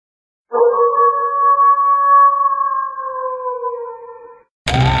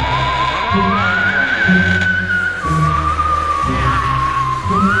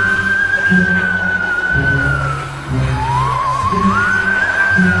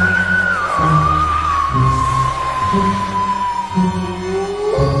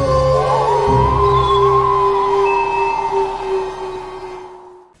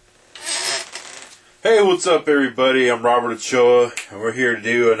What's up, everybody? I'm Robert Ochoa, and we're here to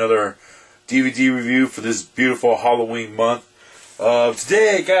do another DVD review for this beautiful Halloween month.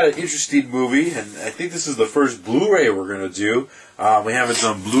 Today I got an interesting movie, and I think this is the first Blu-ray we're going to do. We haven't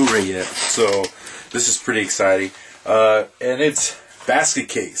done Blu-ray yet, so this is pretty exciting. And it's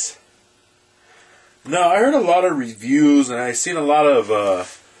Basketcase. Now, I heard a lot of reviews, and I've seen a lot of,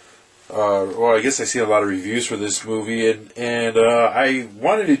 well, I guess I've seen a lot of reviews for this movie, and I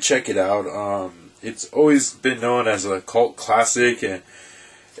wanted to check it out. It's always been known as a cult classic, and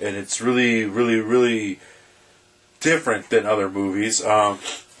it's really different than other movies.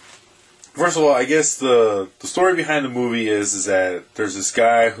 First of all, I guess the story behind the movie is that there's this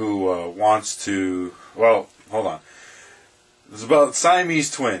guy who wants to, well, hold on. It's about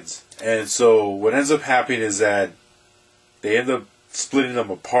Siamese twins, and so what ends up happening is that they end up splitting them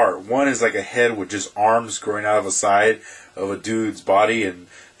apart. One is like a head with just arms growing out of a side of a dude's body, and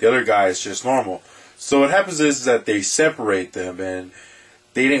the other guy is just normal. So what happens is that they separate them, and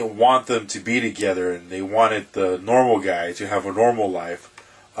they didn't want them to be together, and they wanted the normal guy to have a normal life,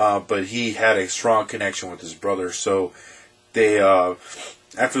 but he had a strong connection with his brother. So they,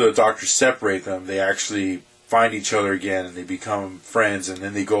 after the doctors separate them, they actually find each other again, and they become friends, and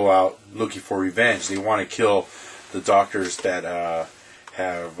then they go out looking for revenge. They want to kill the doctors that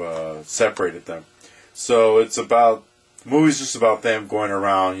have separated them. So it's about, the movie's just about them going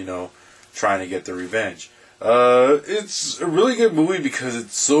around, you know, trying to get their revenge. It's a really good movie because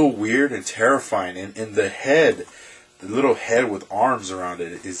it's so weird and terrifying, and the head, the little head with arms around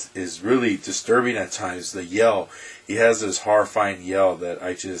it is really disturbing at times. The yell, he has this horrifying yell that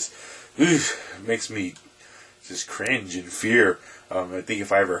I just, makes me just cringe in fear. I think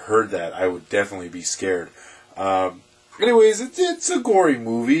if I ever heard that, I would definitely be scared. Anyways, it's a gory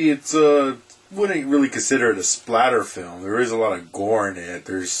movie. It's wouldn't really consider it a splatter film. There is a lot of gore in it.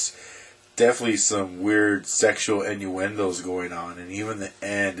 There's definitely some weird sexual innuendos going on, and even the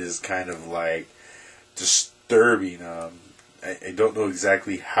end is kind of like disturbing. I don't know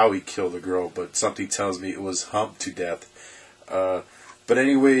exactly how he killed the girl, but something tells me it was humped to death. But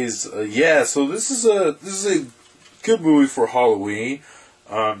anyways, yeah. So this is a good movie for Halloween.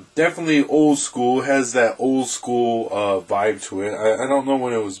 Definitely old school. Has that old school vibe to it. I don't know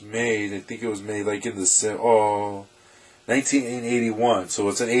when it was made. I think it was made like in the 1981, so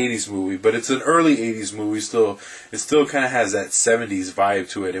it's an 80s movie, but it's an early 80s movie. It still kind of has that 70s vibe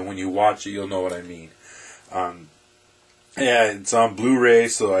to it, and when you watch it, you'll know what I mean. Yeah, it's on Blu-ray,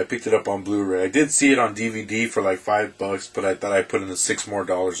 so I picked it up on Blu-ray. I did see it on DVD for like $5, but I thought I'd put in the $6 more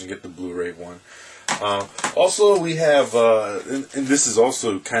and get the Blu-ray one. Also, we have, and this is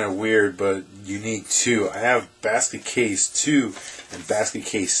also kind of weird, but unique too. I have Basketcase 2 and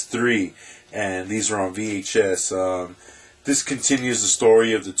Basketcase 3, and these are on VHS. This continues the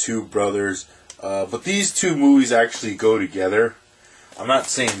story of the two brothers, but these two movies actually go together. I'm not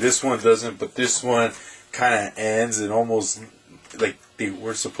saying this one doesn't, but this one kind of ends and almost like they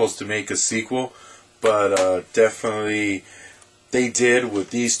were supposed to make a sequel, but definitely they did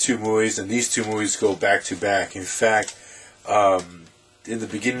with these two movies, and these two movies go back to back. In fact, in the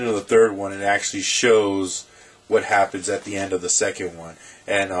beginning of the third one, it actually shows what happens at the end of the second one,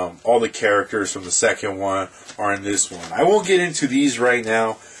 and all the characters from the second one are in this one. I won't get into these right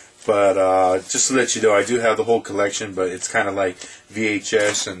now, but just to let you know, I do have the whole collection, but it's kind of like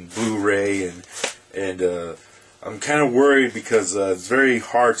VHS and Blu-ray, and I'm kind of worried because it's very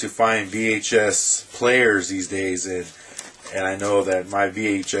hard to find VHS players these days, and I know that my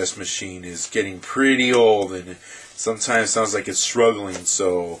VHS machine is getting pretty old, and sometimes sounds like it's struggling,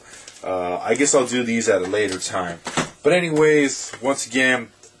 so I guess I'll do these at a later time. But anyways, once again,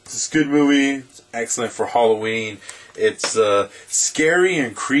 it's a good movie. It's excellent for Halloween. It's scary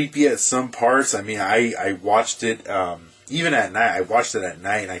and creepy at some parts. I mean, I watched it even at night. I watched it at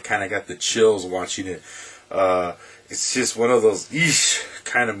night, and I kind of got the chills watching it. It's just one of those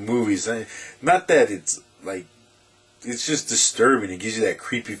kind of movies. Not that it's like, it's just disturbing. It gives you that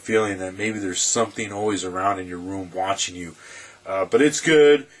creepy feeling that maybe there's something always around in your room watching you. But it's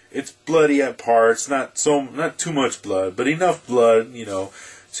good. It's bloody at parts. Not too much blood, but enough blood, you know,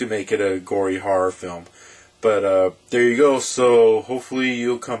 to make it a gory horror film. But there you go. So hopefully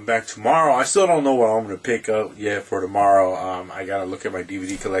you'll come back tomorrow. I still don't know what I'm going to pick up yet for tomorrow. I got to look at my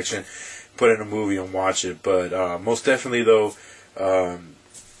DVD collection, put in a movie and watch it. But most definitely though,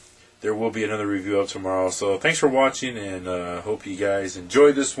 there will be another review up tomorrow. So thanks for watching, and hope you guys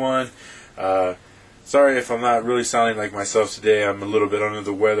enjoyed this one. Sorry if I'm not really sounding like myself today. I'm a little bit under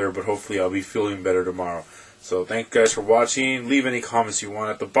the weather, but hopefully I'll be feeling better tomorrow. So thank you guys for watching. Leave any comments you want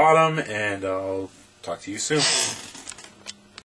at the bottom, and I'll talk to you soon.